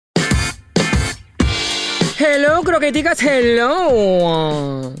Hello, croqueticas,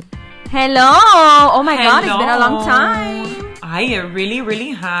 hello. Hello. Oh my God, it's been a long time. It really,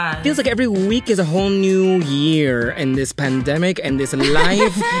 really has. Feels like every week is a whole new year in this pandemic and this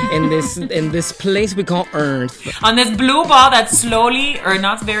life in this place we call Earth. On this blue ball that's slowly, or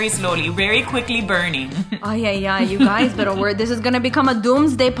not very slowly, very quickly burning. Yeah, you guys better worry. This is gonna become a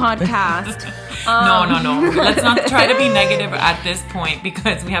doomsday podcast. No. Let's not try to be negative at this point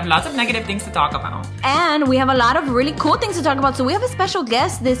because we have lots of negative things to talk about. And we have a lot of really cool things to talk about. So we have a special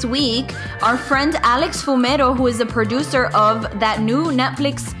guest this week, our friend Alex Fumero, who is the producer of that new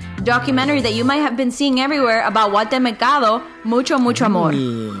Netflix documentary that you might have been seeing everywhere about Guatemecado, Mucho Amor.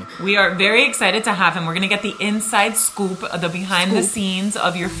 We are very excited to have him. We're going to get the inside scoop, the behind the scenes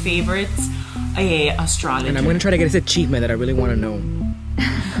of your favorite astrologer. And I'm going to try to get his achievement that I really want to know.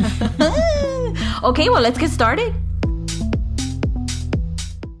 Okay, well, let's get started.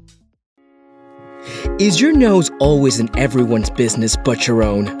 Is your nose always in everyone's business but your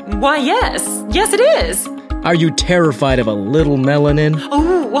own? Why, yes. Yes, it is. Are you terrified of a little melanin?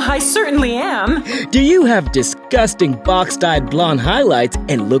 Oh, I certainly am. Do you have disgusting box-dyed blonde highlights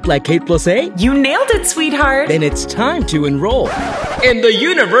and look like Kate Plessé? You nailed it, sweetheart. Then it's time to enroll in the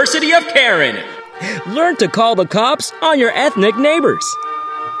University of Karen. Learn to call the cops on your ethnic neighbors.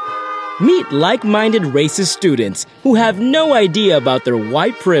 Meet like-minded racist students who have no idea about their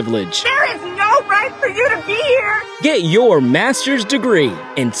white privilege. There is no right for you to be here. Get your master's degree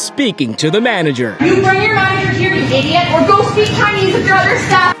in speaking to the manager. You bring your manager here, you idiot, or go speak Chinese with your other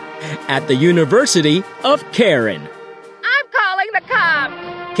staff. At the University of Karen. I'm calling the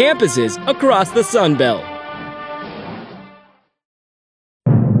cops. Campuses across the Sun Belt.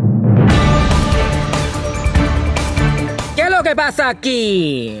 ¿Qué es lo que pasa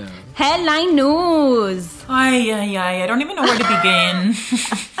aquí? Headline news. I don't even know where to begin.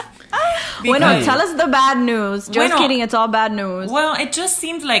 Bueno, tell us the bad news. Just kidding, it's all bad news. Well, it just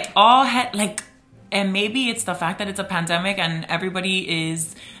seems like and maybe it's the fact that it's a pandemic and everybody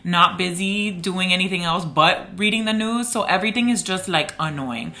is not busy doing anything else but reading the news. So everything is just like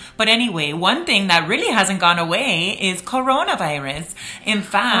annoying. But anyway, one thing that really hasn't gone away is coronavirus. In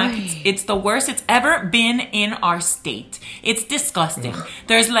fact, it's the worst it's ever been in our state. It's disgusting.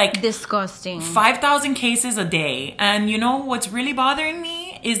 There's like 5,000 cases a day. And you know what's really bothering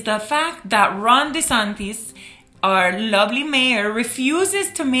me is the fact that Ron DeSantis, our lovely mayor,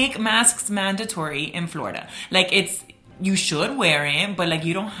 refuses to make masks mandatory in Florida. Like, you should wear it, but like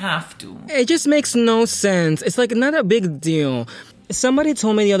you don't have to. It just makes no sense. It's like not a big deal. Somebody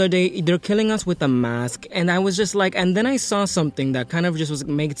told me the other day they're killing us with a mask, and I was just like, and then I saw something that kind of just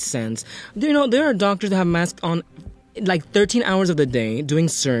made sense. You know, there are doctors that have masks on like 13 hours of the day doing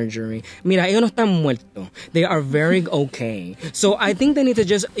surgery. Mira, ellos no están muertos. They are very okay. So I think they need to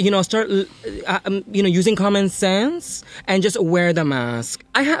just, start, using common sense and just wear the mask.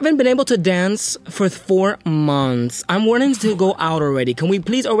 I haven't been able to dance for 4 months. I'm wanting to go out already. Can we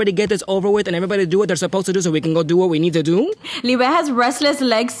please already get this over with and everybody do what they're supposed to do so we can go do what we need to do? Libe has restless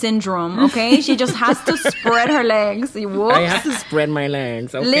leg syndrome, okay? She just has to spread her legs. Whoops. I have to spread my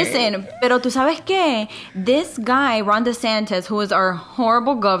legs, okay? Listen, pero tú sabes qué? This guy, Ron DeSantis, who is our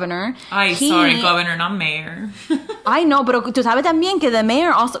horrible governor. Sorry, governor, not mayor. I know, pero tú sabes también que the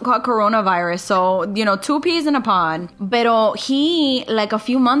mayor also caught coronavirus. So, 2 peas in a pod. Pero he, like a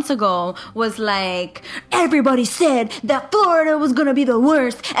few months ago, was like, everybody said that Florida was going to be the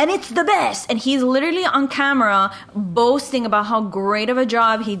worst and it's the best. And he's literally on camera boasting about how great of a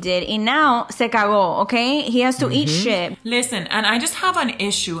job he did. And now, se cagó, okay? He has to eat shit. Listen, and I just have an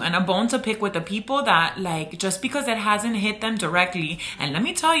issue and a bone to pick with the people that, like, just because it hasn't hit them directly. And let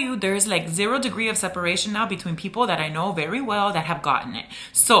me tell you, there's like 0 degree of separation now between people that I know very well that have gotten it.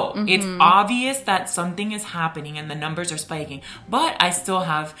 So it's obvious that something is happening and the numbers are spiking. But I still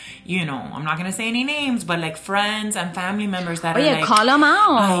have, I'm not going to say any names, but like friends and family members that are like, call them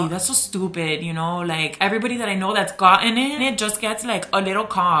out. That's so stupid. Like everybody that I know that's gotten it just gets like a little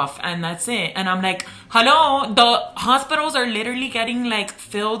cough and that's it. And I'm like, hello, the hospitals are literally getting like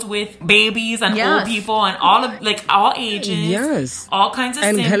filled with babies and old people and all ages. Yes. All kinds of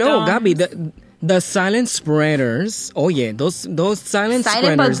symptoms. And hello, Gabi, the silent spreaders. Oh yeah, those silent spreaders.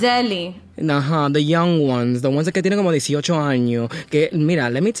 Silent but deadly. The young ones, the ones que tienen como 18 años. Que, mira,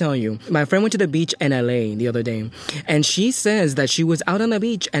 let me tell you, my friend went to the beach in LA the other day, and she says that she was out on the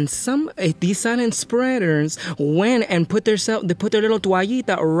beach, and these silent spreaders went and they put their little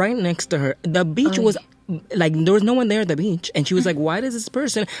toallita right next to her. The beach was like, there was no one there at the beach, and she was like, why does this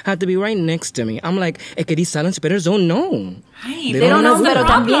person have to be right next to me? I'm like, es que these silent spreaders don't know. Ay, They don't know, pero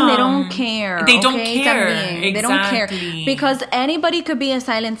problem. también they don't care. They don't okay? care. También. They don't care. Exactly. Because anybody could be a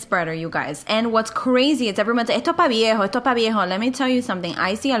silent spreader, you guys. And what's crazy is everyone says, esto pa viejo, esto pa viejo. Let me tell you something.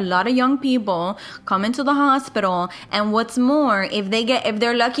 I see a lot of young people come into the hospital, and what's more, if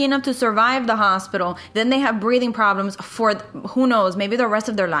they're lucky enough to survive the hospital, then they have breathing problems for who knows, maybe the rest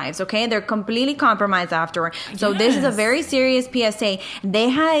of their lives, okay? They're completely compromised afterward. So this is a Yes. very serious PSA.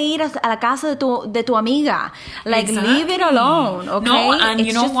 Deja de ir a la casa de tu amiga. Like, leave it alone, okay? No, and It's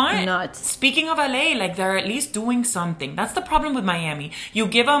you know just what? nuts. Speaking of LA, like they're at least doing something. That's the problem with Miami. You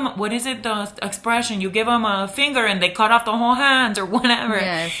give them, what is it, the expression? You give them a finger and they cut off the whole hand or whatever.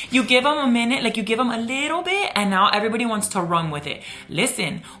 Yes. You give them a minute, like you give them a little bit, and now everybody wants to run with it.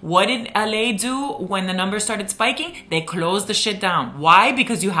 Listen, what did LA do when the numbers started spiking? They closed the shit down. Why?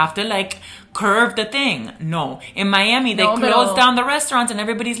 Because you have to like curve the thing. No. In Miami, they No, closed pero- down the restaurants and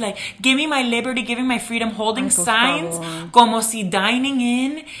everybody's like, give me my liberty, give me my freedom, holding Ay, por signs favor. como si dining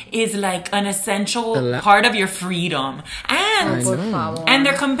in is like an essential The part of your freedom. And Por favor. and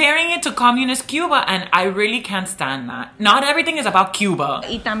they're comparing it to communist Cuba, and I really can't stand that. Not everything is about Cuba.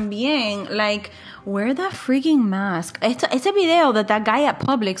 Y también, like, wear that freaking mask. Ese video that guy at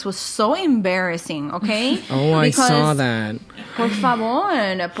Publix was so embarrassing, okay? Oh, I Because, saw that. Por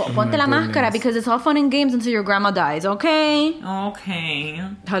favor, ponte la máscara goodness. because it's all fun and games until your grandma dies, okay? Okay.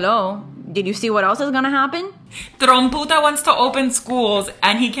 Hello? Did you see what else is gonna happen? Tromputa wants to open schools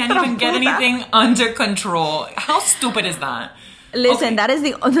and he can't even get Tromputa. anything under control. How stupid is that? Listen,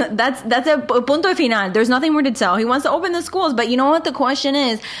 Okay. that's a punto final. There's nothing more to tell. He wants to open the schools, but you know what the question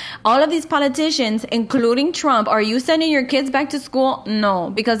is? All of these politicians, including Trump, are you sending your kids back to school? No,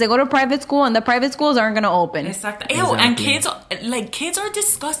 because they go to private school and the private schools aren't going to open. Exactly. Ew, and kids are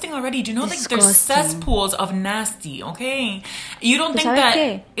disgusting already. Do you know like there's Disgusting. cesspools of nasty, okay? You don't think ¿Sabes that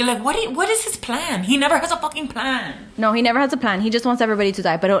qué? like what is his plan? He never has a fucking plan. No, he never has a plan. He just wants everybody to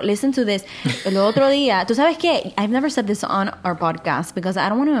die. But listen to this. El otro día, ¿tú sabes qué? I've never said this on our podcast because I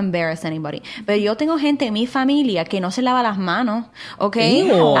don't want to embarrass anybody. Pero yo tengo gente en mi familia que no se lava las manos, okay?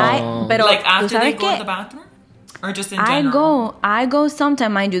 Ew. Pero Like ¿tú after they sabes go qué? to the bathroom? Or just in general? I go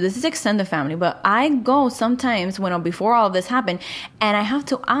sometime, mind you, this is extended family, but I go sometimes before all of this happened, and I have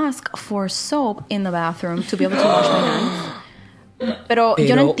to ask for soap in the bathroom to be able to wash my hands. Pero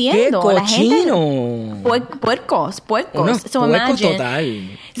yo no Pero, entiendo. qué La gente, cochino. puercos. Unos So puercos imagine.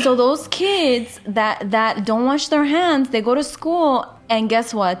 total. So those kids that don't wash their hands, they go to school, and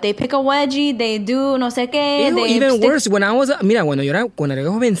guess what? They pick a wedgie, they do no sé qué. Ew, they even stick- worse, when I was, mira, cuando yo era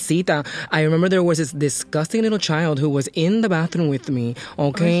jovencita, I remember there was this disgusting little child who was in the bathroom with me,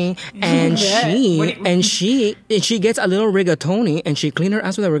 okay? And she gets a little rigatoni and she cleaned her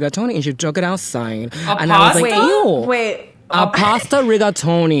ass with a rigatoni and she took it outside. And I was like, pasta? ew. Wait. A pasta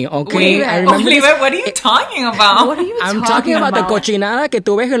rigatoni, okay? Wait, I remember Oliver, this- what are you talking about? What are you I'm talking about the cochinada que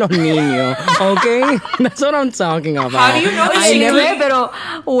tú ves en los niños, okay? That's what I'm talking about. How do you know that I she never, cleaned- Pero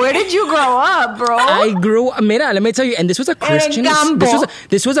where did you grow up, bro? I grew. Mira, let me tell you, and this was a Christian. campo.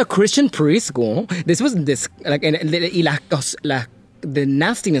 This was a Christian preschool. This was this like the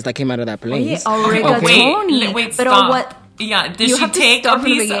nastiness that came out of that place. Oye, Oh, rigatoni. wait, Pero stop. what- Yeah, did You she have to take a start from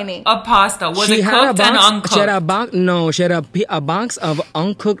the piece beginning. of pasta? Was She it had cooked and uncooked? She had a box. No, she had a box of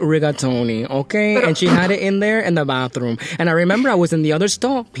uncooked rigatoni. Okay, and she had it in there in the bathroom. And I remember I was in the other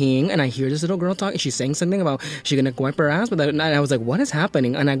stall peeing, and I hear this little girl talking. She's saying something about she's gonna wipe her ass with that. And I was like, "What is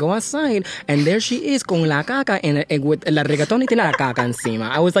happening?" And I go outside, and there she is con la caca and with la rigatoni tiene la caca encima.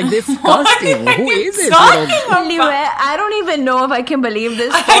 I was like, disgusting. What are Who you is this talking little? about? Anyway, I don't even know if I can believe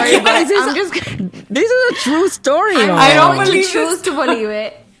this story, but I'm just. This is a true story. I don't going believe to choose to believe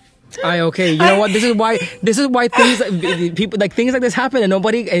it. Okay, you know what? This is why things like this happen and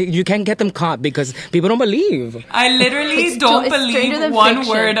nobody you can't get them caught because people don't believe. I literally It's don't stranger believe than one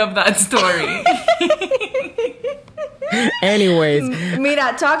fiction. word of that story. Anyways,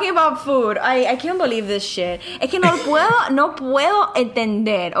 Mira, talking about food, I can't believe this shit. Es que no puedo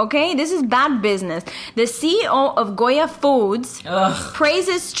entender, okay? This is bad business. The CEO of Goya Foods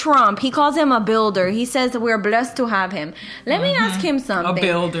praises Trump. He calls him a builder. He says that we're blessed to have him. Let me ask him A something.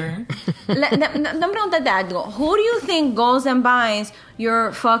 builder. Dame preguntarte algo. Who do you think goes and buys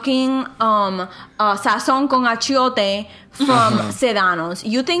your fucking sazon con achiote from Sedanos?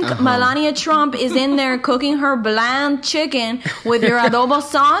 You think Melania Trump is in there cooking her bland chicken with your adobo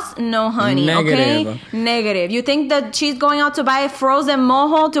sauce? No, honey. Negative. Okay, negative. You think that she's going out to buy frozen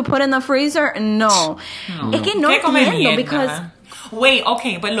mojo to put in the freezer? No. Es que no ¿Qué come entiendo mierda? because. Wait,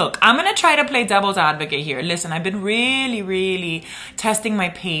 okay, but look, I'm going to try to play devil's advocate here. Listen, I've been really, really testing my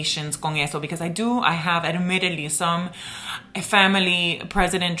patience con eso because I have admittedly some family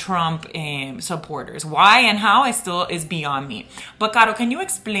President Trump supporters. Why and how is beyond me. But Caro, can you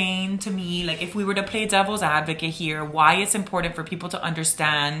explain to me, like, if we were to play devil's advocate here, why it's important for people to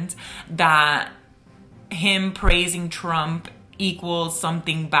understand that him praising Trump equals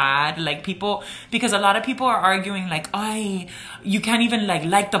something bad? Like, people, because a lot of people are arguing like, you can't even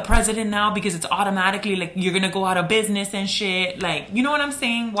like the president now because it's automatically like you're gonna go out of business and shit. Like, you know what I'm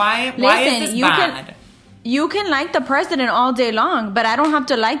saying? Why is this bad? You can like the president all day long, but I don't have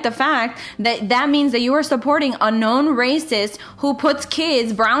to like the fact that means that you are supporting a known racist who puts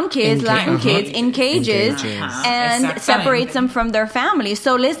kids, brown kids, Latin kids in cages and separates them from their families.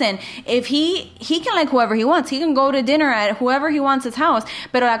 So listen, if he can like whoever he wants, he can go to dinner at whoever he wants his house.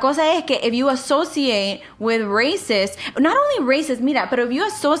 Pero la cosa es que if you associate with racists, not only racists, mira, but if you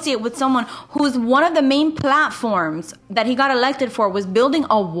associate with someone who's one of the main platforms that he got elected for was building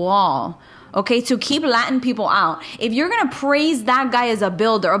a wall, okay, to keep Latin people out. If you're gonna praise that guy as a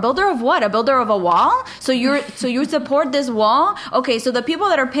builder of what? A builder of a wall? So you support this wall? Okay, so the people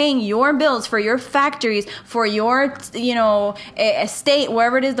that are paying your bills for your factories, for your, estate,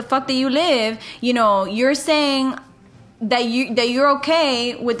 wherever it is the fuck that you live, you're saying that you're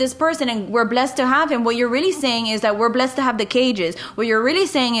okay with this person and we're blessed to have him. What you're really saying is that we're blessed to have the cages. What you're really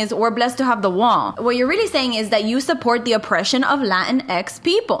saying is we're blessed to have the wall. What you're really saying is that you support the oppression of Latinx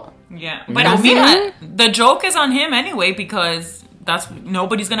people. Yeah, but mira, the joke is on him anyway because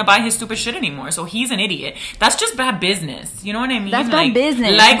nobody's gonna buy his stupid shit anymore. So he's an idiot. That's just bad business. You know what I mean? That's bad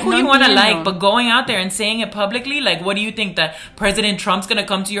business. Like who you want to like, but going out there and saying it publicly, like, what do you think, that President Trump's gonna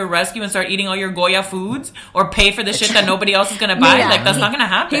come to your rescue and start eating all your Goya foods or pay for the shit that nobody else is gonna buy? Like, that's not gonna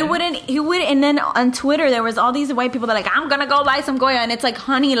happen. He would. And then on Twitter, there was all these white people that are like, I'm gonna go buy some Goya, and it's like,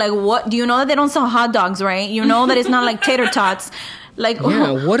 honey, like, what? Do you know that they don't sell hot dogs, right? You know that it's not like tater tots. Like,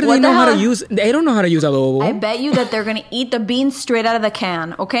 yeah, what do they know how to use? They don't know how to use adobo. I bet you that they're going to eat the beans straight out of the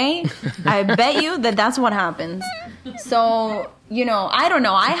can, okay? I bet you that that's what happens. So, I don't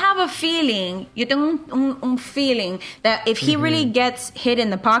know. I have a feeling, yo tengo un feeling that if he really gets hit in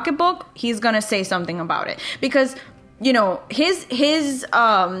the pocketbook, he's going to say something about it. Because, his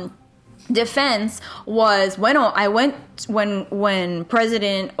defense was, I went when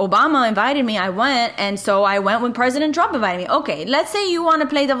President Obama invited me, I went, and so I went when President Trump invited me. Okay, let's say you want to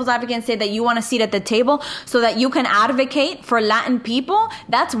play devil's advocate and say that you want a seat at the table so that you can advocate for Latin people.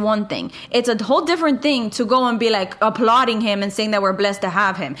 That's one thing. It's a whole different thing to go and be like applauding him and saying that we're blessed to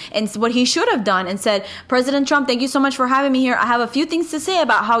have him. And what he should have done and said, President Trump, thank you so much for having me here. I have a few things to say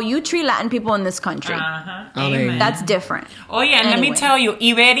about how you treat Latin people in this country. Amen. That's different. Oh yeah, and let me tell you,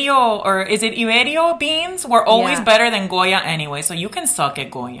 Iberio, or is it Iberio beans, were always better than Goya anyway, so you can suck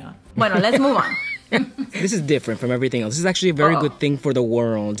at Goya. Bueno, let's move on. This is different from everything else. This is actually a very good thing for the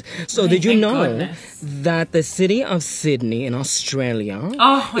world. So did you know that the city of Sydney in Australia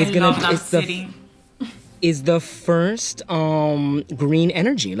is the first green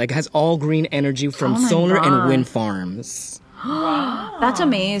energy, like has all green energy from solar and wind farms. That's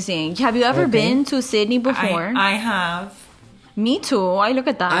amazing. Have you ever been to Sydney before? I have. Me too. I look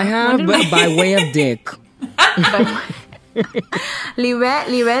at that. I have, but by way of dick.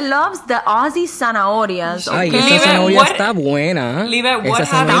 Livet loves the Aussie zanahorias. Okay? Ay, esa zanahoria está buena. Livet, what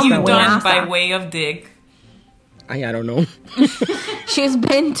have you done by way of dick? I don't know. She's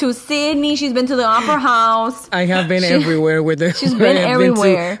been to Sydney. She's been to the Opera House. I have been everywhere with her. She's been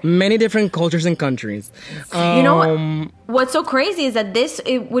everywhere. Been to many different cultures and countries. You know what? What's so crazy is that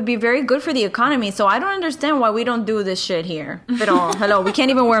it would be very good for the economy. So I don't understand why we don't do this shit here. Pero, hello, we can't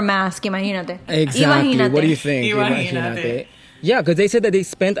even wear masks. Imagínate. Exactly. Imagínate. What do you think? Imagínate. Yeah, because they said that they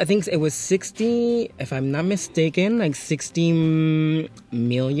spent, I think it was 60, if I'm not mistaken, like 60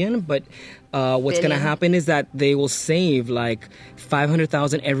 million. But what's going to happen is that they will save like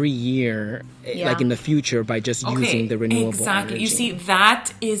 500,000 every year, like in the future, by just using the renewable energy. You see,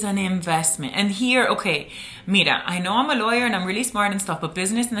 that is an investment. And here, mira, I know I'm a lawyer and I'm really smart and stuff, but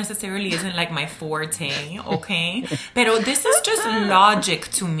business necessarily isn't like my forte, okay? Pero this is just logic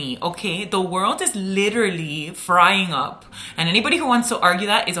to me, okay? The world is literally frying up. And anybody who wants to argue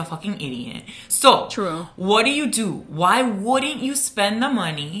that is a fucking idiot. So, true. What do? Why wouldn't you spend the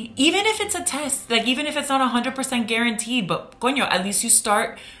money, even if it's a test, like even if it's not 100% guaranteed, but coño, at least you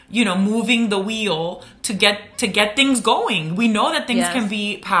start, moving the wheel to get things going. We know that things can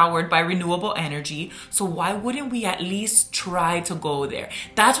be powered by renewable energy. So why wouldn't we at least try to go there?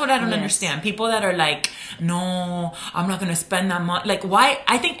 That's what I don't understand. People that are like, no, I'm not going to spend that much. Like, why?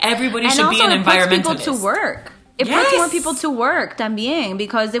 I think everybody should be an environmentalist. And also it puts people to work. It puts more people to work también,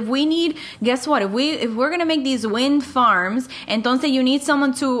 because if we need, guess what? If we're gonna make these wind farms, entonces you need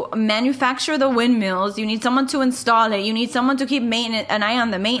someone to manufacture the windmills, you need someone to install it, you need someone to keep an eye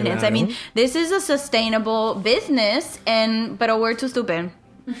on the maintenance. Claro. I mean, this is a sustainable business, but we're too stupid.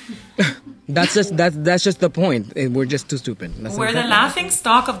 That's just the point. We're just too stupid. We're the laughing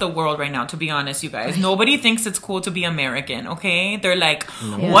stock of the world right now, to be honest, you guys. Nobody thinks it's cool to be American, okay? They're like,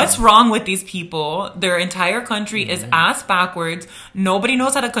 what's wrong with these people? Their entire country is ass backwards. Nobody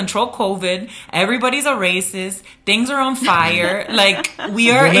knows how to control COVID. Everybody's a racist. Things are on fire. Like,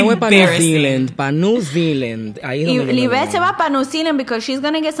 we are embarrassing. Para New Zealand. Y Libet se va para New Zealand because she's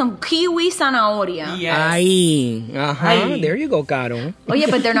gonna get some kiwi zanahoria. Yes. Ahí. Uh-huh. There you go, Caro. Oh yeah,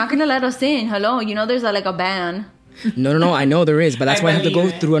 but they're not gonna let us in. Hello, you know there's like a ban. No, I know there is, but that's why I have to go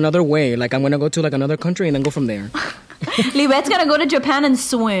through another way. Like, I'm gonna go to like another country and then go from there. Libet's gonna go to Japan and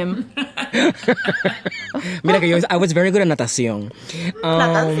swim. Mira que I was very good at natación.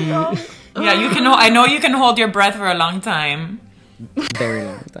 Yeah, you can. I know you can hold your breath for a long time. Very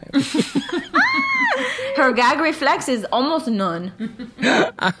long time. Her gag reflex is almost none.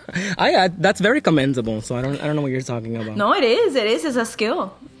 That's very commendable. So I don't know what you're talking about. No, it is. It is. It's a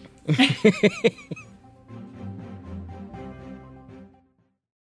skill.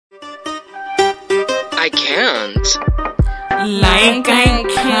 I can't. Like I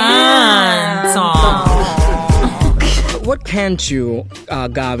can't. What can't you,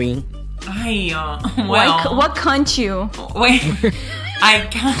 Gabi? What can't you? Wait, I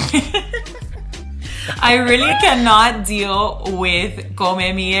can't. I really cannot deal with Come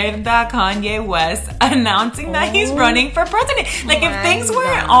Mierda Kanye West announcing that he's running for president. Like, if things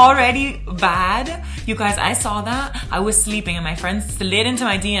weren't already bad, you guys, I saw that. I was sleeping and my friend slid into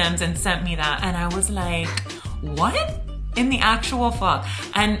my DMs and sent me that. And I was like, what in the actual fuck?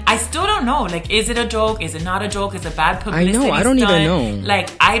 And I still don't know. Like, is it a joke? Is it not a joke? Is it bad publicity? I know. I don't even know.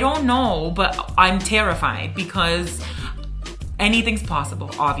 Like, I don't know, but I'm terrified because anything's possible,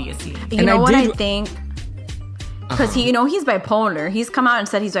 obviously. You know what I think? Because he's bipolar. He's come out and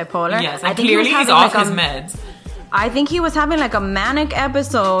said he's bipolar. Yes, and clearly he's off his meds. I think he was having like a manic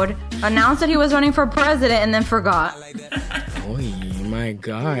episode, announced that he was running for president, and then forgot. Oh my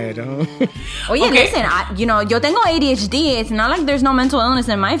God. Listen, yo tengo ADHD. It's not like there's no mental illness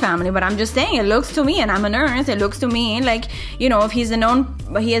in my family, but I'm just saying, it looks to me, and I'm a nurse, it looks to me like, if he has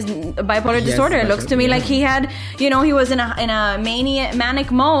bipolar disorder, it looks to me like he had, he was in a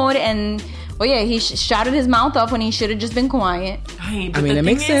manic mode, and he shouted his mouth off when he should have just been quiet. I mean, it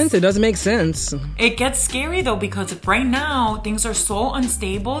makes sense. It does make sense. It gets scary, though, because right now, things are so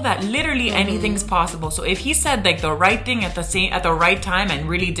unstable that literally anything's possible. So if he said, like, the right thing at the right time and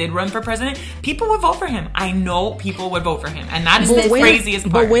really did run for president, people would vote for him. I know people would vote for him. And that is the craziest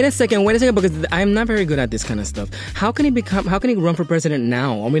part. But wait a second, because I'm not very good at this kind of stuff. How can he run for president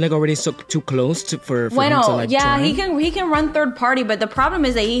now? Are we, like, already too close for him to, like, try? he can run third party, but the problem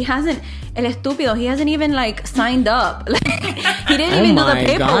is that he hasn't even, like, signed up. He didn't even do the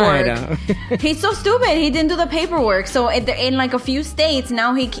paperwork. He's so stupid. He didn't do the paperwork. So in like a few states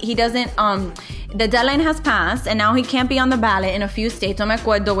now, he doesn't. The deadline has passed, and now he can't be on the ballot in a few states. No me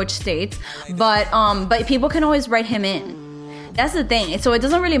acuerdo which states, but people can always write him in. That's the thing. So it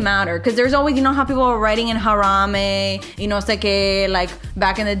doesn't really matter, because there's always, how people are writing in Harame, like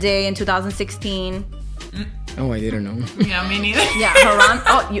back in the day in 2016. Oh, I didn't know. Yeah, me neither. Yeah,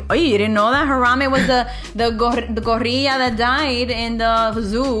 Harame. You didn't know that? Harame was the gorilla that died in the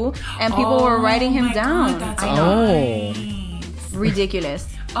zoo, and people were writing him down. God, that's ridiculous.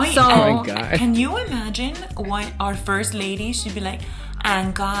 Oh my God. Can you imagine what our first lady should be like?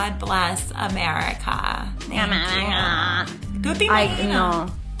 And God bless America.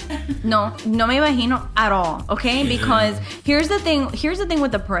 No me imagino at all, okay? Because here's the thing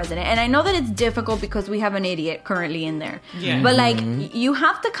with the president, and I know that it's difficult because we have an idiot currently in there. Yeah. But like, you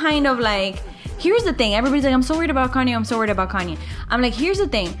have to kind of like, here's the thing, everybody's like, I'm so worried about Kanye. I'm like, here's the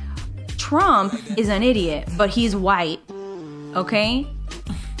thing, Trump is an idiot, but he's white, okay?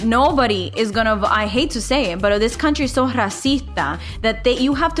 Nobody is gonna, I hate to say it, but this country is so racista that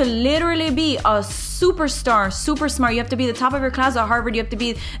you have to literally be a superstar, super smart. You have to be the top of your class at Harvard. You have to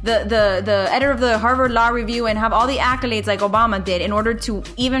be the editor of the Harvard Law Review and have all the accolades like Obama did in order to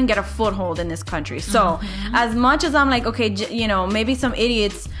even get a foothold in this country. So as much as I'm like, okay, maybe some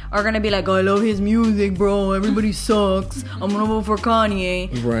idiots are gonna be like, oh, I love his music, bro, everybody sucks, I'm gonna vote for Kanye.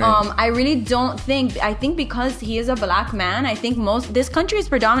 Right. I really don't think, I think because he is a black man, I think this country is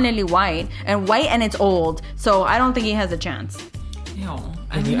predominantly white and it's old, so I don't think he has a chance. Yo,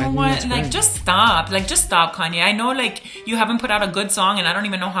 and you know what? Like, just stop. Like, just stop, Kanye. I know, like, you haven't put out a good song in I don't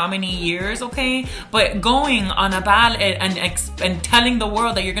even know how many years, okay? But going on a ballot and telling the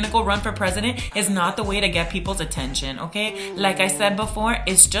world that you're gonna go run for president is not the way to get people's attention, okay? Like I said before,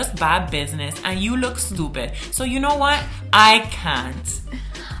 it's just bad business, and you look stupid. So you know what? I can't.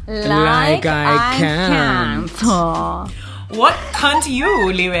 Like I can't. What cunt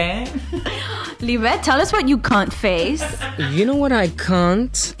you, Libe? Livet, tell us what you cunt face. You know what I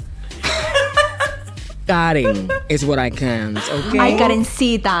can't? Karen is what I can't, okay? Ay,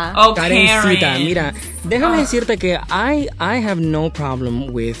 Karencita. Oh, Karencita, Karen. mira, déjame decirte que I have no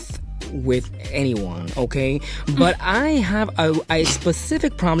problem with anyone, okay? But I have a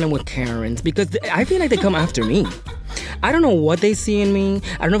specific problem with Karens because I feel like they come after me. I don't know what they see in me.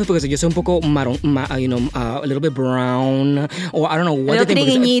 I don't know if it's because yo soy un poco marron, a little bit brown, or I don't know what they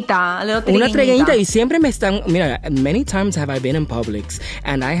think. A little Una trigueñita. trigueñita y siempre me están. Mira, many times have I been in Publix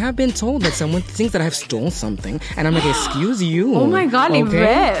and I have been told that someone thinks that I've stolen something, and I'm like, excuse you. Oh my God, okay?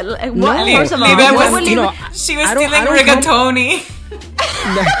 Livet. No. What? First of all, Livet what was, would you know, she was I don't- stealing I don't rigatoni.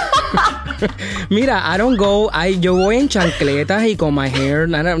 Mira, I don't go. Yo voy en chancletas y con my hair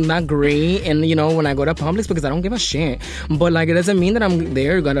not gray, and you know when I go to Publix because I don't give a shit. But like it doesn't mean that I'm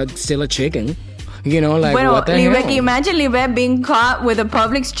there gonna steal a chicken. You know, like Bueno, what the Livet, hell? imagine Livet being caught with a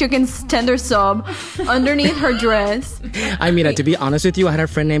Publix chicken tender sub underneath her dress. I mean, to be honest with you, I had a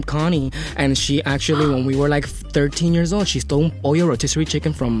friend named Connie, and she actually, when we were like 13 years old, she stole un pollo rotisserie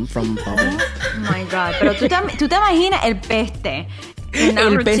chicken from Publix. Oh my God. Pero tú te imaginas el peste. En una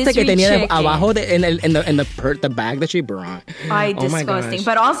El peste que rotisserie tenía chicken. abajo the bag that she brought. Ay, Oh my disgusting. gosh.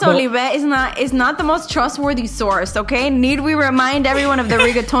 But also, Livet is not the most trustworthy source, okay? Need we remind everyone of the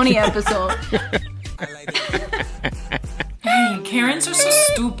rigatoni episode? Hey, Karens are so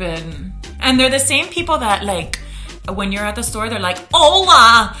stupid. And they're the same people that, like, when you're at the store, they're like,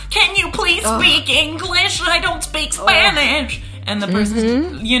 Hola, can you please speak English? I don't speak Spanish. And the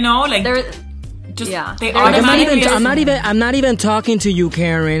person, you know, like, Yeah. they They're Like, automatically... I'm not even talking to you,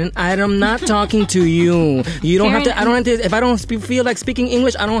 Karen. I'm not talking to you. You don't have to. I don't have to. If I don't feel like speaking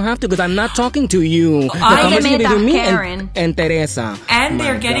English, I don't have to because I'm not talking to you. The conversation between me Karen. and Teresa. And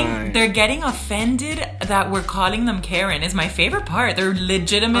My they're getting offended that we're calling them Karen is my favorite part. They're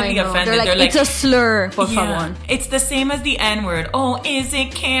legitimately I know. offended. They're like, it's a slur, por favor. It's the same as the N-word. Oh, is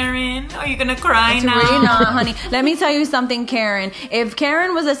it Karen? Are you gonna cry It's now? really not, honey. Let me tell you something, Karen. If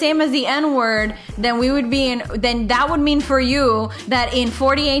Karen was the same as the N-word, then we would be then that would mean for you that in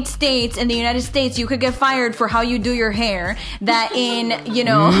 48 states in the United States you could get fired for how you do your hair. That in, you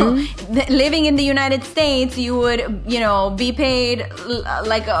know, living in the United States you would, you know, be paid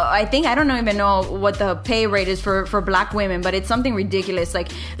like I don't even know what the pay rate is for black women, but it's something ridiculous,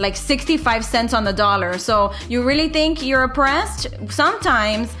 like 65 cents on the dollar. So you really think you're oppressed?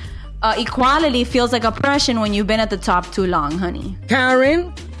 Sometimes equality feels like oppression when you've been at the top too long, honey.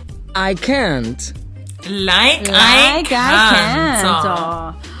 Karen, I can't. Like I can't.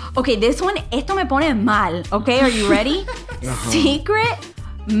 Oh. Okay, this one, esto me pone mal. Okay, are you ready? Secret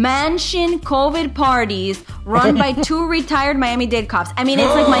mansion COVID parties run by 2 retired Miami-Dade cops. I mean,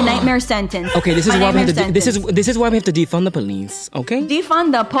 it's like my nightmare sentence. Okay, this is My why we have to. nightmare This sentence. is why we have to defund the police. Okay.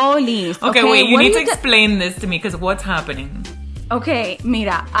 Defund the police. Okay, wait, you What need do to explain this to me because what's happening? Okay,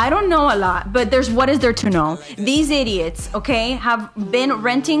 mira, I don't know a lot, but what is there to know? These idiots, okay, have been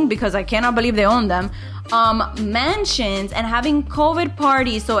renting, because I cannot believe they own them, mansions and having COVID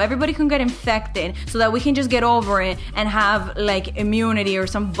parties so everybody can get infected so that we can just get over it and have like immunity or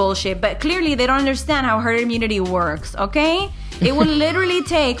some bullshit. But clearly they don't understand how herd immunity works, okay? It will literally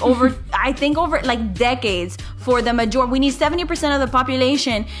take over like decades for the majority. We need 70% of the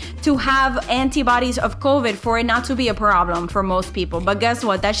population to have antibodies of COVID for it not to be a problem for most people. But guess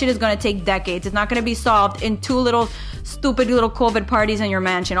what? That shit is going to take decades. It's not going to be solved in 2 stupid little COVID parties in your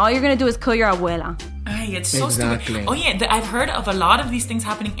mansion. All you're going to do is kill your abuela. Ay, it's so Exactly. stupid. Oh yeah, I've heard of a lot of these things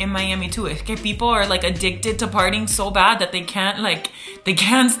happening in Miami too. Okay, people are like addicted to partying so bad that they can't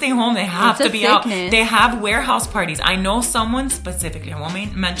stay home. They have It's to a be out. sickness. They have warehouse parties. I know someone specifically, I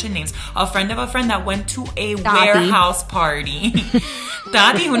won't mention names, a friend of a friend that went to a warehouse party.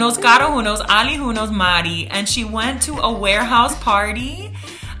 Tati, who knows Caro, who knows Ali, who knows Mari, and she went to a warehouse party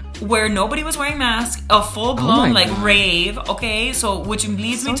where nobody was wearing masks, a full-blown my God. rave, okay? So, which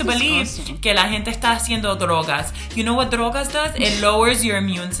leads me to believe disgusting. que la gente está haciendo drogas. You know what drogas does? It lowers your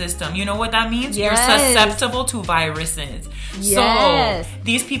immune system. You know what that means? Yes. You're susceptible to viruses. Yes. So,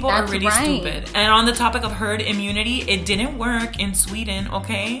 these people That's are really right. stupid. And on the topic of herd immunity, it didn't work in Sweden,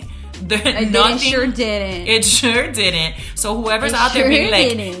 okay? It sure didn't. It sure didn't. So whoever's out there sure being like,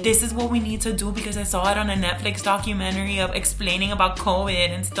 didn't. this is what we need to do because I saw it on a Netflix documentary of explaining about COVID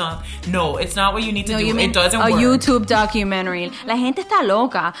and stuff. No, it's not what you need to do. It doesn't work. A YouTube documentary. La gente está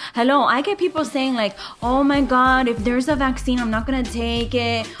loca. Hello, I get people saying like, oh my God, if there's a vaccine, I'm not gonna take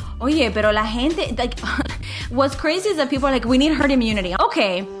it. Oye, pero la gente, like, what's crazy is that people are like, we need herd immunity.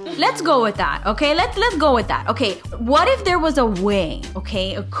 Okay, let's go with that. Okay, let's go with that. Okay, what if there was a way,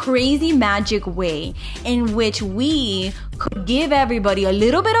 okay, a crazy magic way in which we could give everybody a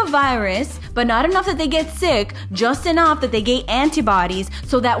little bit of virus, but not enough that they get sick, just enough that they get antibodies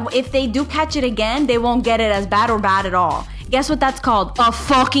so that if they do catch it again, they won't get it as bad or bad at all. Guess what that's called? A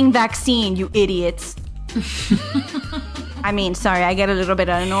fucking vaccine, you idiots. I mean, sorry, I get a little bit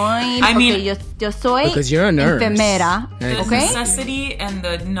annoyed. I mean, yo soy because you're a nurse. Enfermera, the okay? necessity and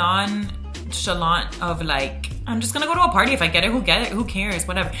the nonchalant of like, I'm just gonna go to a party. If I get it, who cares,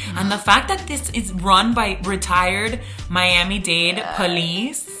 whatever. And the fact that this is run by retired Miami-Dade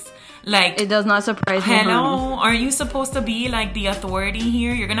police, like, it does not surprise me. Hello, are you supposed to be like the authority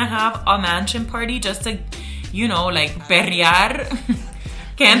here? You're gonna have a mansion party just to, you know, like perrear?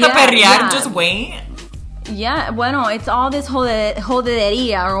 Can't the perrear just wait? Yeah, bueno, it's all this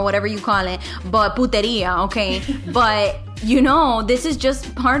jodería or whatever you call it, but putería, okay? But, you know, this is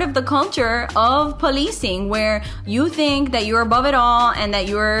just part of the culture of policing where you think that you're above it all and that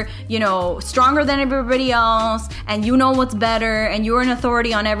you're, you know, stronger than everybody else and you know what's better and you're an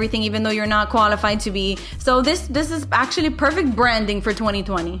authority on everything even though you're not qualified to be. So this is actually perfect branding for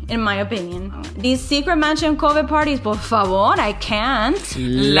 2020, in my opinion. These secret mansion COVID parties, por favor, I can't.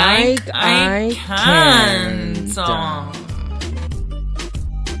 Like I can't.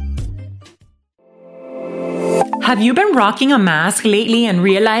 Have you been rocking a mask lately and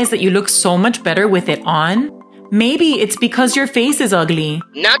realized that you look so much better with it on? Maybe it's because your face is ugly.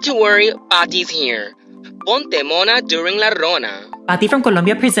 Not to worry, Pati's here. Ponte mona during la rona. Pati from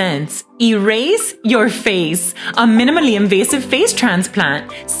Colombia presents Erase Your Face, a minimally invasive face transplant.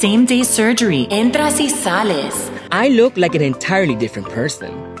 Same-day surgery. Entras y sales. I look like an entirely different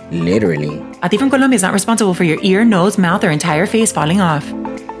person. Literally. Pati from Colombia is not responsible for your ear, nose, mouth, or entire face falling off.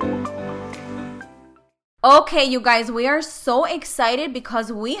 Okay, you guys, we are so excited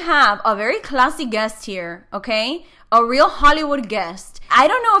because we have a very classy guest here, okay? A real Hollywood guest. I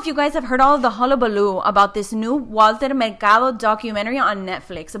don't know if you guys have heard all of the hullabaloo about this new Walter Mercado documentary on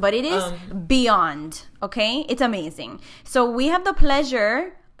Netflix, but it is beyond, okay? It's amazing. So we have the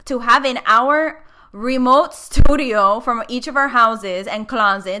pleasure to have in our remote studio from each of our houses and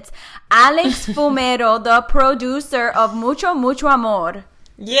closets, Alex Fumero, the producer of Mucho Mucho Amor.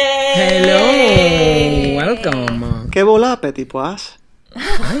 Yay! Hello, welcome. ¿Qué bola, petit pois?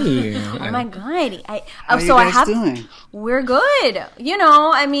 Hi. Oh my God. How you guys doing? We're good. You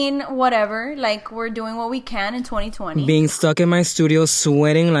know, I mean, whatever. Like, we're doing what we can in 2020. Being stuck in my studio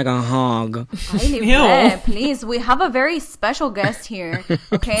sweating like a hog. Please, we have a very special guest here.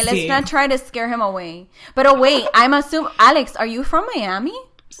 Okay, let's not try to scare him away. But oh wait, I'm assuming, Alex, are you from Miami?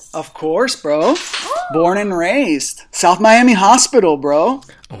 Of course, bro. Born and raised. South Miami Hospital, bro.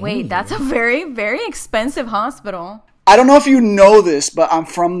 Wait, that's a very, very expensive hospital. I don't know if you know this, but I'm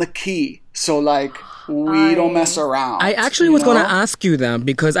from the Key. So, like, we don't mess around. I actually was going to ask you that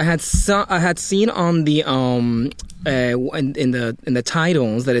because I had seen on the in the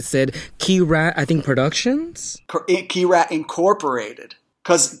titles that it said Key Rat, I think, Productions. Key Rat Incorporated.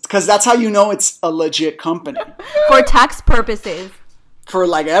 Because that's how you know it's a legit company. For tax purposes. For,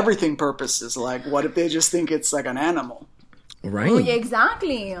 like, everything purposes. Like, what if they just think it's, like, an animal? Right. Oh, yeah,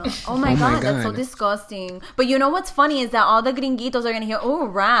 exactly. Oh my God, that's so disgusting. But you know what's funny is that all the gringuitos are going to hear, oh,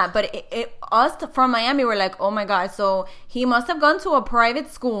 rat. But us from Miami were like, oh my God. So he must have gone to a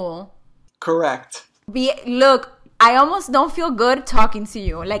private school. Correct. Look, I almost don't feel good talking to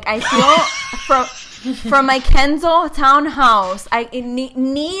you. Like, I feel from my Kenzo townhouse,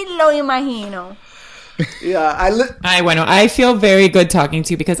 ni lo imagino. Yeah, I feel very good talking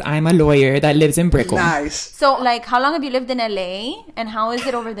to you because I'm a lawyer that lives in Brickell. Nice. So, like, how long have you lived in LA? And how is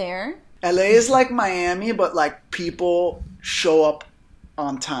it over there? LA is like Miami, but, like, people show up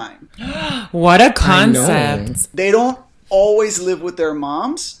on time. What a concept. They don't always live with their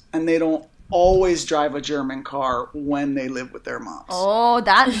moms, and they don't always drive a German car when they live with their moms. Oh,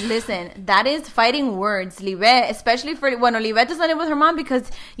 that is fighting words, Libet, especially for, Libet doesn't live with her mom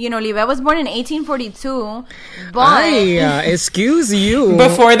because, Libet was born in 1842, but... excuse you.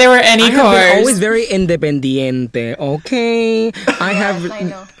 Before there were any cars. I have been always very independiente, okay? I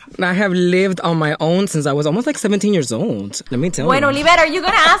have lived on my own since I was almost like 17 years old. Let me tell you. Libet, are you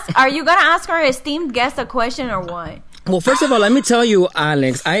gonna ask our esteemed guest a question or what? Well, first of all, let me tell you,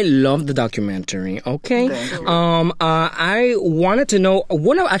 Alex, I love the documentary, okay? I wanted to know,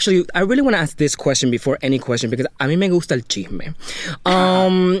 I really want to ask this question before any question because a mí me gusta el chisme.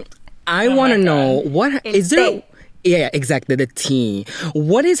 I want to know, yeah, exactly, the tea.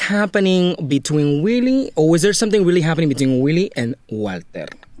 What is happening between Willie, or is there something really happening between Willie and Walter?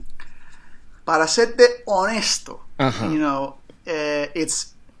 Para serte honesto, you know, it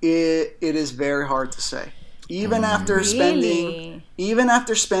is very hard to say. Even after spending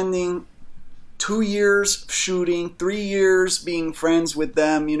 2 years shooting, 3 years being friends with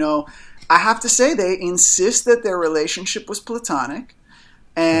them, you know, I have to say they insist that their relationship was platonic,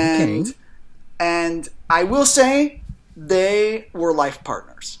 and I will say they were life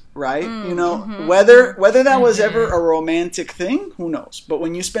partners, right? You know, whether that was ever a romantic thing, who knows? But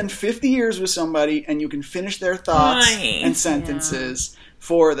when you spend 50 years with somebody and you can finish their thoughts and sentences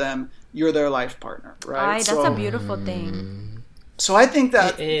for them, you're their life partner, right? That's a beautiful thing. So I think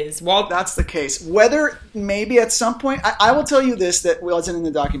that it is. Well, that's the case. Whether maybe at some point, I will tell you this that wasn't in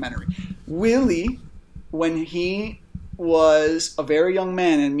the documentary. Willie, when he was a very young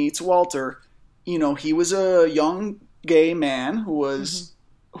man and meets Walter, you know, he was a young gay man who was,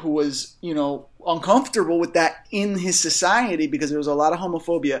 you know, uncomfortable with that in his society because there was a lot of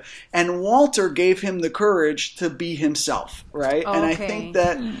homophobia, and Walter gave him the courage to be himself, right? And I think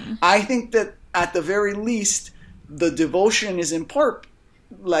that at the very least the devotion is in part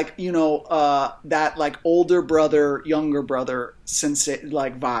like, you know, that like older brother, younger brother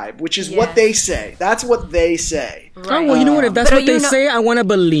like vibe, which is what they say. That's what they say. Right. Oh, well, you know what? If that's what they say, I want to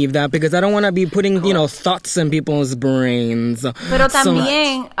believe that because I don't want to be putting, you know, thoughts in people's brains. Pero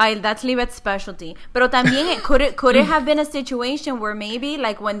también, that's Libet's specialty. Pero también, could it have been a situation where maybe,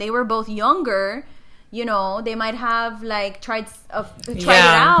 like, when they were both younger, you know, they might have like tried it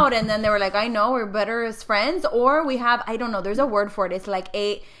out, and then they were like, I know, we're better as friends, or we have, I don't know, there's a word for it. It's like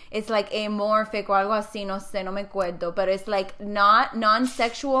amorphic or algo así, no sé, no me acuerdo, but it's like not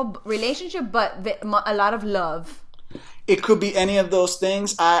non-sexual relationship, but a lot of love. It could be any of those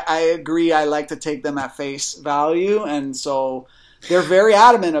things. I agree. I like to take them at face value, and so they're very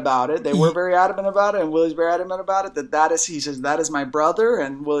adamant about it. They were very adamant about it, and Willie's very adamant about it. He says, that is my brother,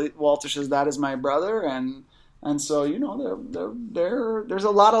 and Walter says, that is my brother, and so, you know, there's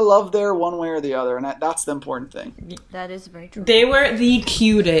a lot of love there one way or the other, and that's the important thing. That is very true. They were the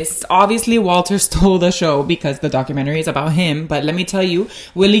cutest. Obviously, Walter stole the show because the documentary is about him, but let me tell you,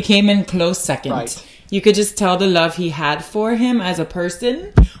 Willie came in close second. Right. You could just tell the love he had for him as a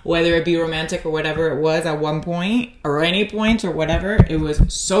person, whether it be romantic or whatever it was at one point or any point or whatever. It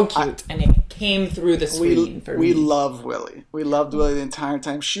was so cute, and it came through the screen for me. We love Willie. We loved Willie the entire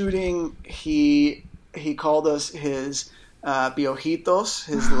time shooting. He called us his piojitos,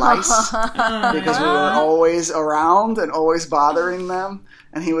 his lice, because we were always around and always bothering them.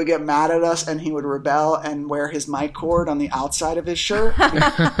 And he would get mad at us, and he would rebel and wear his mic cord on the outside of his shirt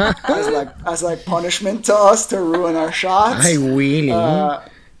as like punishment to us to ruin our shots. Ay, Willie.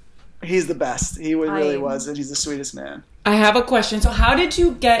 He's the best. He really was, and he's the sweetest man. I have a question. So how did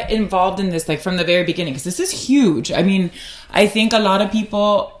you get involved in this, like, from the very beginning? Because this is huge. I mean, I think a lot of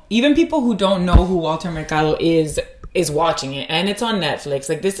people, even people who don't know who Walter Mercado is watching it, and it's on Netflix.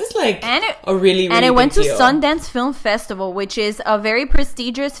 Like, this is like a really, really and it went to deal. Sundance Film Festival, which is a very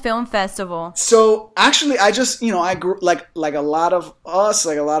prestigious film festival. So actually, I just, you know, I grew like a lot of us,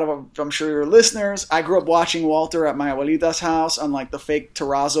 like a lot of, I'm sure your listeners, I grew up watching Walter at my abuelita's house on like the fake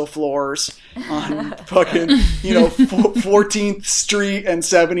terrazzo floors on fucking, you know, 14th Street and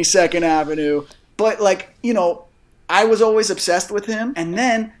 72nd Avenue. But like, you know, I was always obsessed with him, and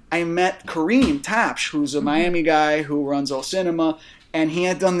then I met Kareem Tapsh, who's a Miami guy who runs O Cinema, and he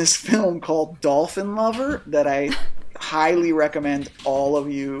had done this film called Dolphin Lover that I highly recommend all of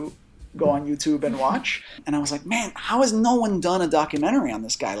you go on YouTube and watch. And I was like, man, how has no one done a documentary on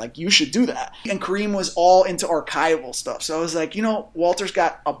this guy? Like, you should do that. And Kareem was all into archival stuff. So I was like, you know, Walter's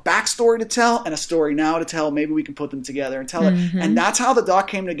got a backstory to tell and a story now to tell. Maybe we can put them together and tell it. And that's how the doc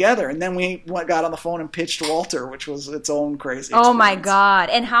came together. And then we got on the phone and pitched Walter, which was its own crazy experience. Oh my God.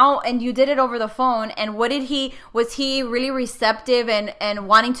 And you did it over the phone. And was he really receptive and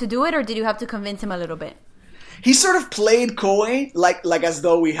wanting to do it, or did you have to convince him a little bit? He sort of played coy, like as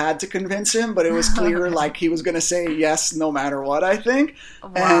though we had to convince him, but it was clear like he was going to say yes no matter what, I think.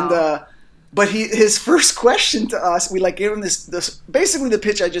 Wow. And but his first question to us, we like gave him this basically the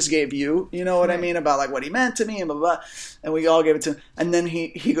pitch I just gave you, you know what I mean, about like what he meant to me and blah blah, and we all gave it to him. And then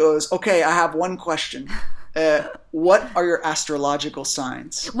he goes, "Okay, I have one question. What are your astrological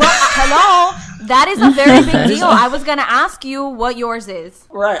signs? Well, hello. That is a very big deal. I was going to ask you what yours is.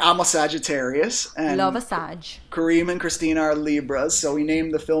 Right, I'm a Sagittarius. And Love a Sag. Kareem and Christina are Libras, so we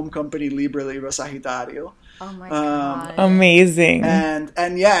named the film company Libra Sagittario. Oh my God. Amazing. And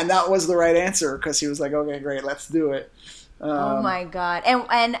that was the right answer because he was like, okay, great, let's do it. Oh my God.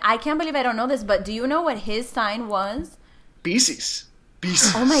 And I can't believe I don't know this, but do you know what his sign was? Pisces.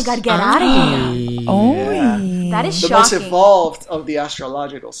 Oh my God, get out of here. Oh, That is the shocking. most evolved of the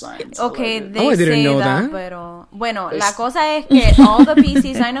astrological signs. Okay, allegedly. they I didn't say know that, that. pero bueno, la cosa es que all the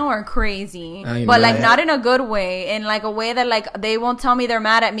PCs I know are crazy, I but know. like not in a good way, in like a way that like they won't tell me they're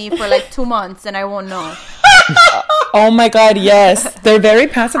mad at me for like 2 months and I won't know. Oh my God, yes. They're very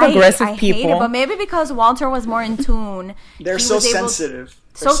passive aggressive I people. hate it, but maybe because Walter was more in tune. They're he so was able- sensitive.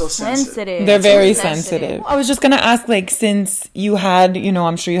 So sensitive. They're very So sensitive. I was just going to ask, like, since you had,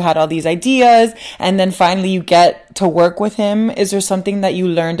 I'm sure you had all these ideas and then finally you get to work with him, is there something that you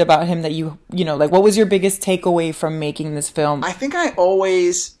learned about him that like, what was your biggest takeaway from making this film? I think I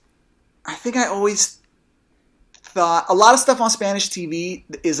always thought a lot of stuff on Spanish TV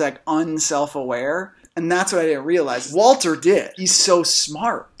is like unself-aware. And that's what I didn't realize. Walter did. He's so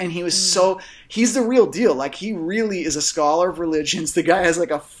smart. And he was he's the real deal. Like, he really is a scholar of religions. The guy has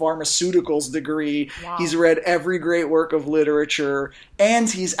like a pharmaceuticals degree. Wow. He's read every great work of literature. And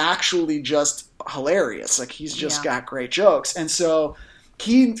he's actually just hilarious. Like, he's just got great jokes. And so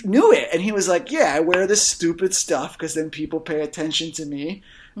he knew it. And he was like, yeah, I wear this stupid stuff because then people pay attention to me.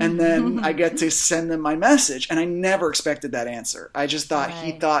 And then I get to send them my message. And I never expected that answer. I just thought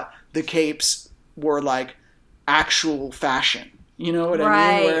he thought the capes were like actual fashion. You know what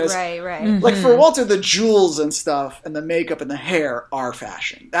I mean? Whereas, right. like for Walter, the jewels and stuff and the makeup and the hair are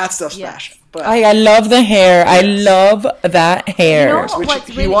fashion. That stuff's fashion. But I love the hair. I love that hair. which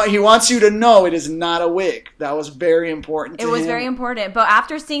he wants you to know it is not a wig. That was very important to him. It was very important. But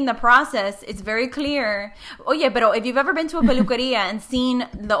after seeing the process, it's very clear. Oh, yeah, but if you've ever been to a peluqueria and seen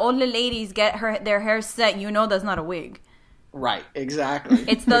the older ladies get their hair set, that's not a wig. Right, exactly.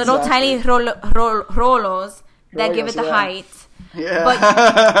 It's the little tiny rolos that give it the height. Yeah.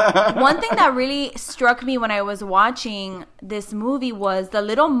 But one thing that really struck me when I was watching this movie was the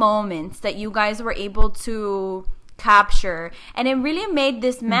little moments that you guys were able to capture. And it really made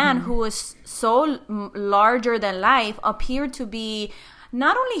this man who was so larger than life appear to be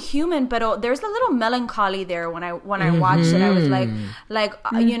not only human, but there's a little melancholy there when I watched it. I was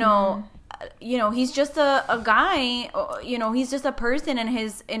he's just a guy, he's just a person in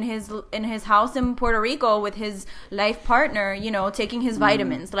his house in Puerto Rico with his life partner, taking his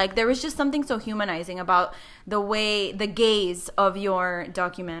vitamins. Like, there was just something so humanizing about the gaze of your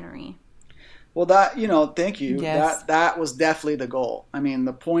documentary. Well, thank you. Yes. That was definitely the goal. I mean,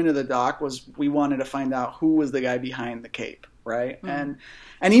 the point of the doc was we wanted to find out who was the guy behind the cape, right? And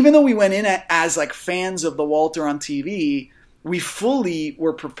even though we went in as like fans of the Walter on TV, we fully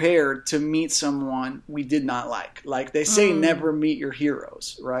were prepared to meet someone we did not like. Like they say, never meet your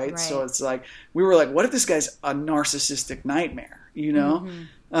heroes, right? So it's like, we were like, what if this guy's a narcissistic nightmare,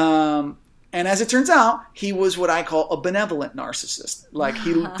 And as it turns out, he was what I call a benevolent narcissist. Like,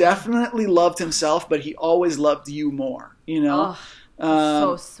 he definitely loved himself, but he always loved you more,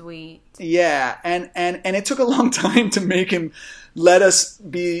 So sweet. Yeah, and it took a long time to make him let us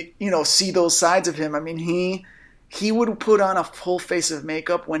see those sides of him. I mean, he would put on a full face of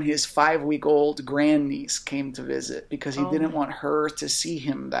makeup when his 5-week-old grandniece came to visit because he didn't want her to see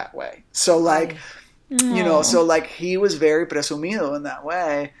him that way. So like, he was very presumido in that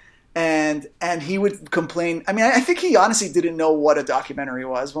way. And he would complain. I mean, I think he honestly didn't know what a documentary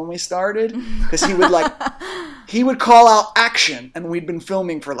was when we started, because he would call out action, and we'd been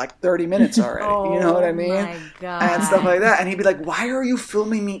filming for like 30 minutes already. You know what I mean? My God. And stuff like that. And he'd be like, "Why are you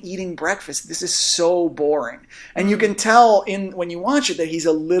filming me eating breakfast? This is so boring." And you can tell when you watch it that he's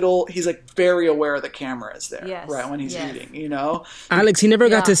like very aware of the camera is there, right, when he's eating. Alex, he never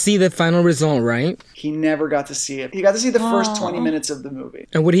got to see the final result, right? He never got to see it. He got to see the first 20 minutes of the movie.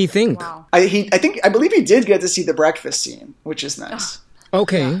 And what did he think? Wow. I believe he did get to see the breakfast scene, which is nice.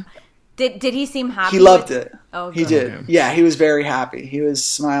 Okay. Did he seem happy? He loved it. Oh, he did. Okay. Yeah, he was very happy. He was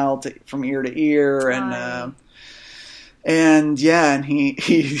smiled from ear to ear, and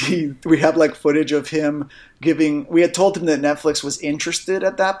we have like footage of him giving. We had told him that Netflix was interested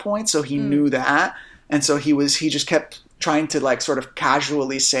at that point, so he knew that, and so he just kept trying to like sort of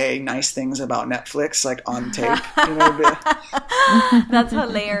casually say nice things about Netflix like on tape. You know? That's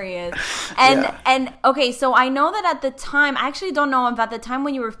hilarious. And okay, so I know that at the time, I actually don't know if at the time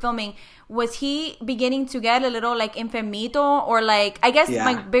when you were filming, was he beginning to get a little like enfermito, or like, I guess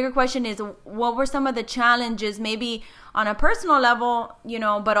my bigger question is, what were some of the challenges maybe on a personal level, you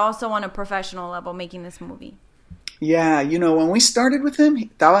know, but also on a professional level making this movie? Yeah, you know, when we started with him,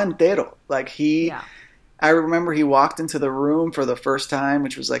 estaba entero. Like I remember he walked into the room for the first time,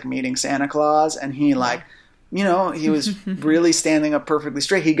 which was like meeting Santa Claus, and he like, you know, he was really standing up perfectly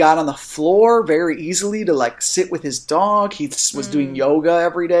straight. He got on the floor very easily to like sit with his dog. He was doing yoga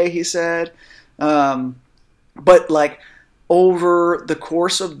every day, he said. But like over the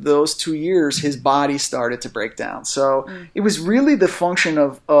course of those 2 years, his body started to break down. So it was really the function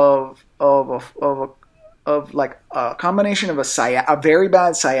of like a combination of a very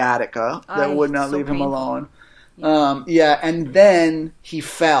bad sciatica that would not leave him alone. And then he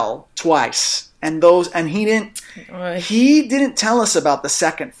fell twice. And he didn't tell us about the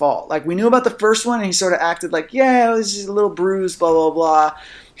second fall. Like, we knew about the first one, and he sort of acted like, yeah, it was just a little bruised, blah, blah, blah.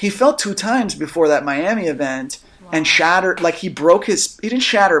 He fell 2 times before that Miami event and shattered, like he didn't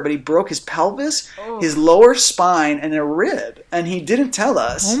shatter, but he broke his pelvis, his lower spine, and a rib. And he didn't tell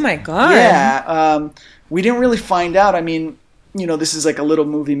us. Oh my God. Yeah. We didn't really find out. I mean, you know, this is like a little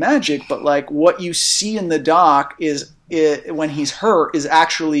movie magic, but like what you see in the doc when he's hurt is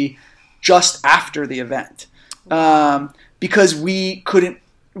actually just after the event. Because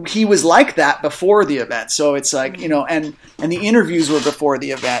he was like that before the event. So it's like, you know, and the interviews were before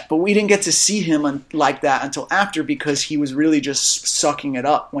the event, but we didn't get to see him like that until after, because he was really just sucking it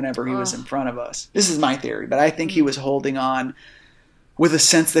up whenever he was in front of us. This is my theory, but I think he was holding on with a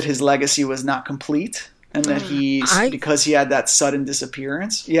sense that his legacy was not complete. And that because he had that sudden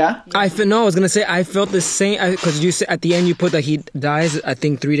disappearance. Yeah? I was going to say, I felt the same, because you said at the end you put that he dies, I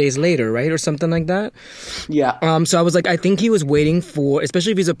think 3 days later, right? Or something like that? Yeah. So I was like, I think he was waiting for,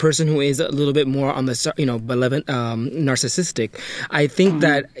 especially if he's a person who is a little bit more on the, you know, malevolent, narcissistic. I think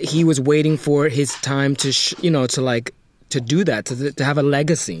that he was waiting for his time to, to do that, to have a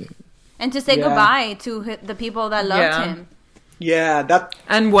legacy. And to say goodbye to the people that loved him. Yeah,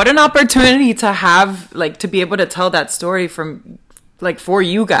 and what an opportunity to have, like, to be able to tell that story from, like, for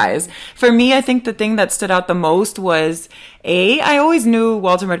you guys. For me, I think the thing that stood out the most was, I always knew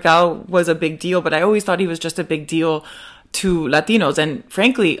Walter Mercado was a big deal, but I always thought he was just a big deal to Latinos. And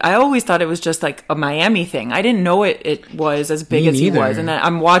frankly, I always thought it was just like a Miami thing. I didn't know it was as big as he was. And then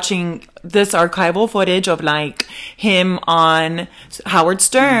I'm watching this archival footage of like him on Howard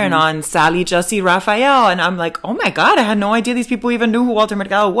Stern, on Sally Jesse Raphael, and I'm like, oh my God, I had no idea these people even knew who Walter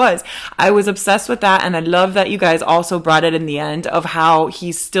Mercado was. I was obsessed with that, and I love that you guys also brought it in the end of how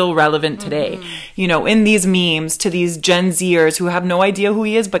he's still relevant today. You know, in these memes to these Gen Zers who have no idea who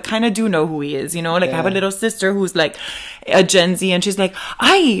he is, but kind of do know who he is. You know, like I have a little sister who's like a Gen Z, and she's like,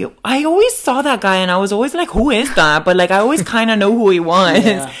 I always saw that guy, and I was always like, who is that? But like I always kind of know who he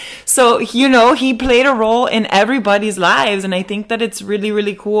was. So, you know, he played a role in everybody's lives. And I think that it's really,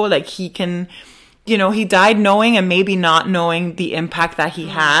 really cool. Like he can, you know, he died knowing and maybe not knowing the impact that he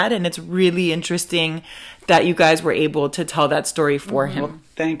had. And it's really interesting that you guys were able to tell that story for him. Well,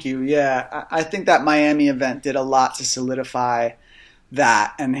 thank you. Yeah. I think that Miami event did a lot to solidify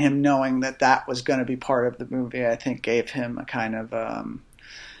that, and him knowing that was going to be part of the movie, I think gave him a kind of,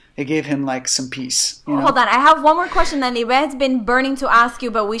 it gave him like some peace. You know? Hold on, I have one more question that Yvette's been burning to ask you,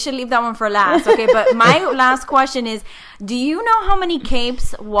 but we should leave that one for last. Okay, but my last question is, do you know how many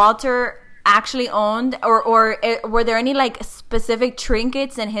capes Walter actually owned, or were there any like specific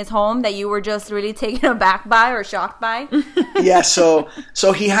trinkets in his home that you were just really taken aback by or shocked by? Yeah, so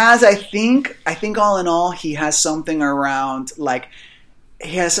he has, I think all in all he has something around like,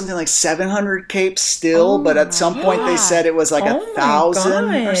 he has something like 700 capes still, but at some point they said it was like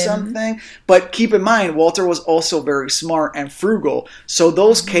 1,000 or something. But keep in mind, Walter was also very smart and frugal. So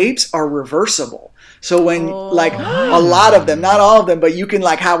those capes are reversible. So when like a lot of them, not all of them, but you can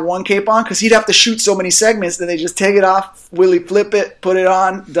like have one cape on, because he'd have to shoot so many segments, then they just take it off, Willie flip it, put it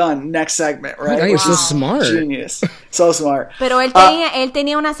on, done, next segment, right? Oh, you're so smart. Genius. So smart. Pero él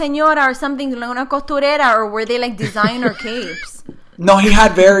tenía una señora or something, una costurera, or were they like designer capes? No, he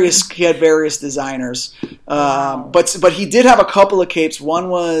had various designers, but he did have a couple of capes. One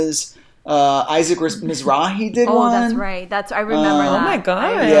was Isaac Mizrahi did one. Oh, that's right. I remember that. Oh my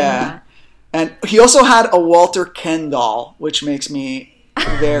God. Yeah, and he also had a Walter Ken doll, which makes me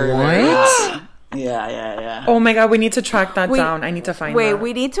very happy. Yeah. Oh my God, we need to track that down. I need to find that. Wait,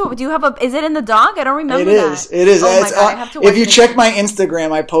 we need to. Do you have is it in the dog? I don't remember It is. Oh my God, I have to watch if you check my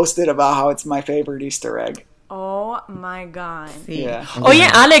Instagram, I posted about how it's my favorite Easter egg. Oh my God. Yeah. Oh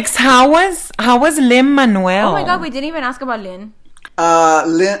yeah, Alex, how was Lin-Manuel? Oh my God, we didn't even ask about Lin.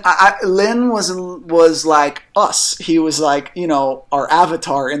 Lin was like us. He was like, you know, our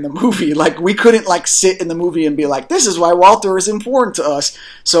avatar in the movie. Like, we couldn't like sit in the movie and be like, this is why Walter is important to us.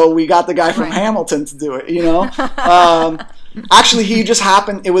 So we got the guy from Hamilton to do it, you know? Actually, he just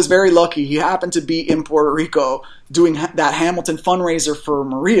happened, it was very lucky. He happened to be in Puerto Rico doing that Hamilton fundraiser for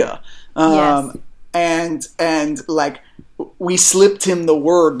Maria. Yes. And like, we slipped him the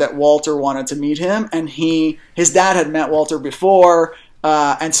word that Walter wanted to meet him, and his dad had met Walter before,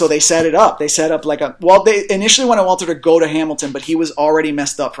 and so they set it up. They set up like they initially wanted Walter to go to Hamilton, but he was already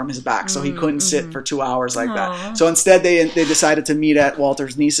messed up from his back, so he couldn't sit for 2 hours like that. So instead, they decided to meet at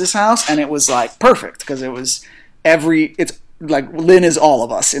Walter's niece's house, and it was like perfect because it was it's like Lin is all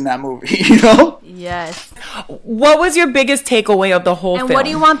of us in that movie, you know? Yes. What was your biggest takeaway of the whole And film? what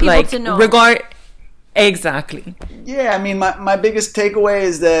do you want people to know? Exactly. Yeah, I mean, my biggest takeaway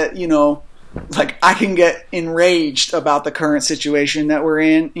is that, you know, like, I can get enraged about the current situation that we're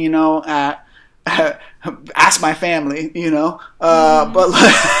in, you know, ask my family, you know, but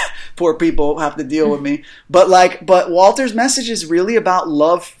like, poor people have to deal with me. But Walter's message is really about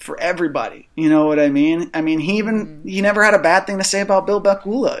love for everybody. You know what I mean? I mean, he never had a bad thing to say about Bill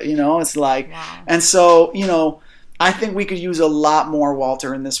Bakula, you know, it's like, and so, you know, I think we could use a lot more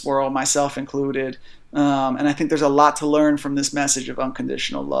Walter in this world, myself included. And I think there's a lot to learn from this message of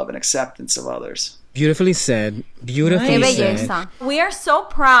unconditional love and acceptance of others. Beautifully said. Beautifully said. We are so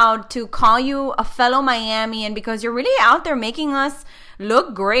proud to call you a fellow Miamian because you're really out there making us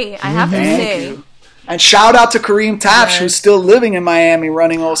look great, I have to say. You. And shout out to Kareem Tapsh, who's still living in Miami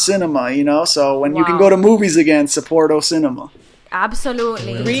running O Cinema, you know? So when you can go to movies again, support O Cinema.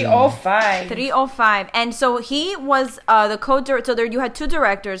 Absolutely. 305. And so he was the co-director. So you had two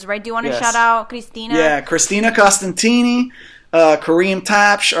directors, right? Do you want to shout out Christina? Yeah, Christina Costantini, Kareem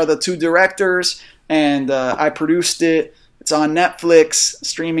Tapsh are the two directors. And I produced it. It's on Netflix,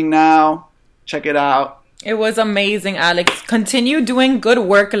 streaming now. Check it out. It was amazing, Alex. Continue doing good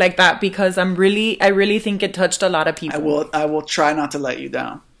work like that because I really think it touched a lot of people. I will try not to let you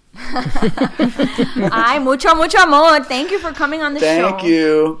down. Ay, mucho amor. Thank you for coming on the show. Thank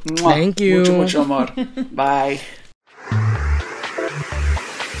you. Thank you. Mucho amor. Bye.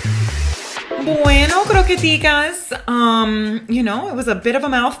 Bueno, croqueticas, you know, it was a bit of a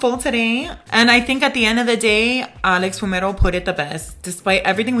mouthful today. And I think at the end of the day, Alex Fumero put it the best. Despite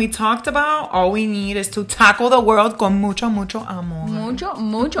everything we talked about, all we need is to tackle the world con mucho amor. Mucho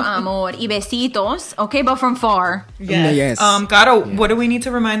amor. Y besitos. Okay, but from far. Yes. Caro, what do we need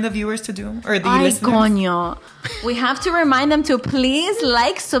to remind the viewers to do? Or the listeners? Coño. We have to remind them to please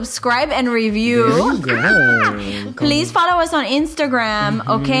like, subscribe, and review. There you go. Please follow us on Instagram,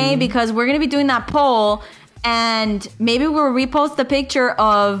 okay? Because we're going to be doing that poll. And maybe we'll repost the picture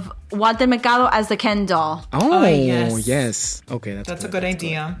of Walter Mercado as the Ken doll. Oh, yes. Okay, that's a good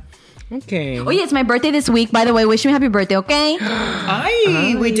idea. Okay. Oh, yeah, it's my birthday this week. By the way, wish me happy birthday, okay?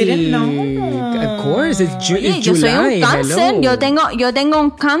 Ay, we didn't know. Of course, it's July. Yo soy un cáncer. Yo tengo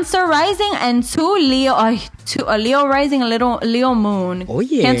un Cancer rising and a Leo rising, a little Leo moon.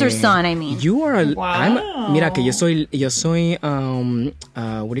 Oye. Cancer sun, I mean. You are Wow. Mira que yo soy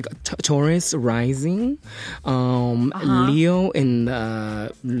what do you call Taurus rising, Leo in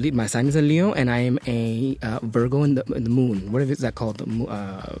my sign is a Leo, and I am a Virgo in the moon. What is that called? The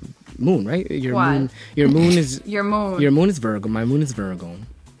moon, right? Your moon is Virgo. My moon is Virgo.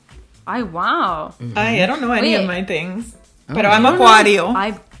 Ay, wow. I don't know any of my things. Pero I'm Aquario.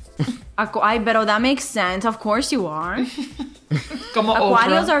 Pero that makes sense. Of course you are. Como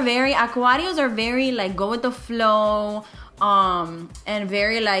Aquarios Oprah. are very like go with the flow, and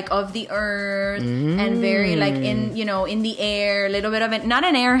very like of the earth, and very like in the air, a little bit of it, not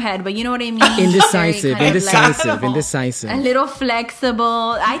an airhead, but you know what I mean. Indecisive. A little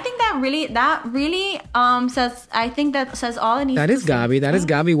flexible. I think that really says. I think that says all it needs. That is Gabi. That is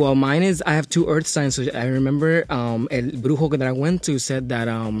Gabi. Well, mine is I have two earth signs. So I remember el brujo that I went to said that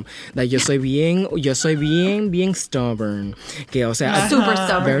yo soy bien stubborn. Que o sea, super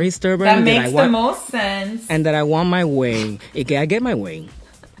stubborn. Very stubborn. That makes the most sense. And that I want my way. I get my way.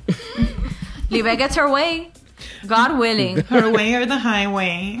 Live gets her way. God willing. Her way or the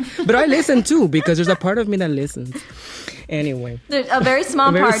highway. But I listen too because there's a part of me that listens. Anyway. There's a very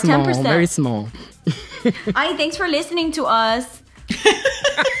small part, 10%. Very small. Ay, thanks for listening to us.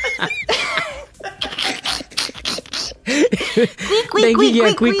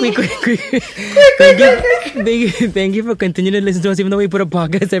 Thank you for continuing to listen to us even though we put a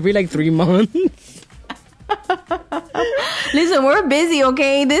podcast every like 3 months. Listen, we're busy,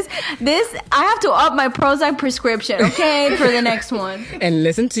 okay? This, I have to up my Prozac prescription, okay, for the next one. And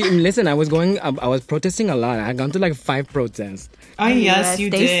listen, I was protesting a lot. I had gone to like 5 protests. Yes, you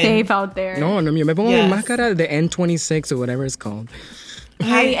Stay did. safe out there. No, yo me pongo mi Yes. máscara de N26 or whatever it's called.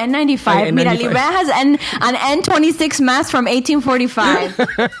 Hey, N95. Ay, Mira, N95. Libra has an N26 mask from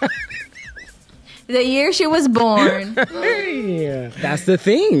 1845. The year she was born. Hey, that's the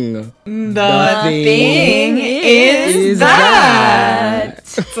thing. The thing is that.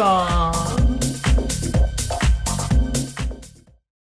 Aw.